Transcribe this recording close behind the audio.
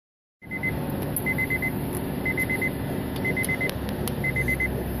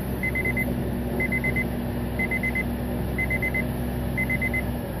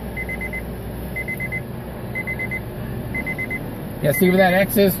Yeah, see where that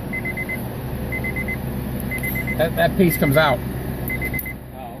X is? That piece comes out.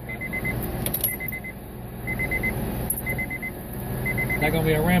 Oh, okay. Is that gonna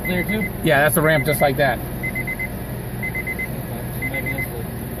be a ramp there too? Yeah, that's a ramp just like that. Okay, so maybe that's the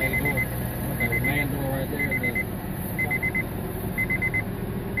main door. Okay, the main door right there.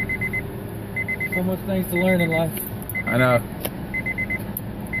 And so much things to learn in life. I know.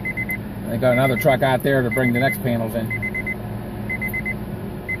 They got another truck out there to bring the next panels in.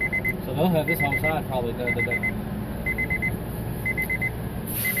 So they'll have this whole side probably done today.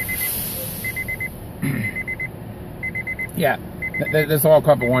 Yeah, this all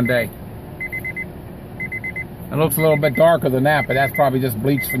covered one day. It looks a little bit darker than that, but that's probably just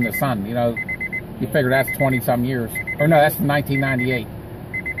bleached from the sun. You know, you figure that's 20-some years. Or no, that's 1998.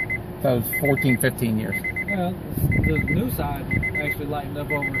 So it's 14, 15 years. Well, the new side actually lightened up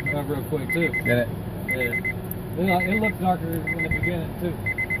over real quick too. Did it? Yeah. It looked darker in the beginning too.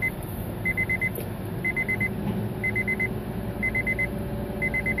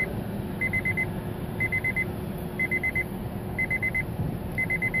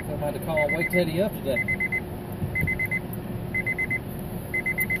 So I'm going to call and wake Teddy up today.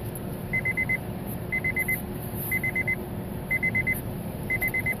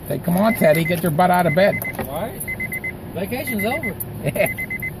 Say, come on, Teddy, get your butt out of bed. All right. Vacation's over. Yeah.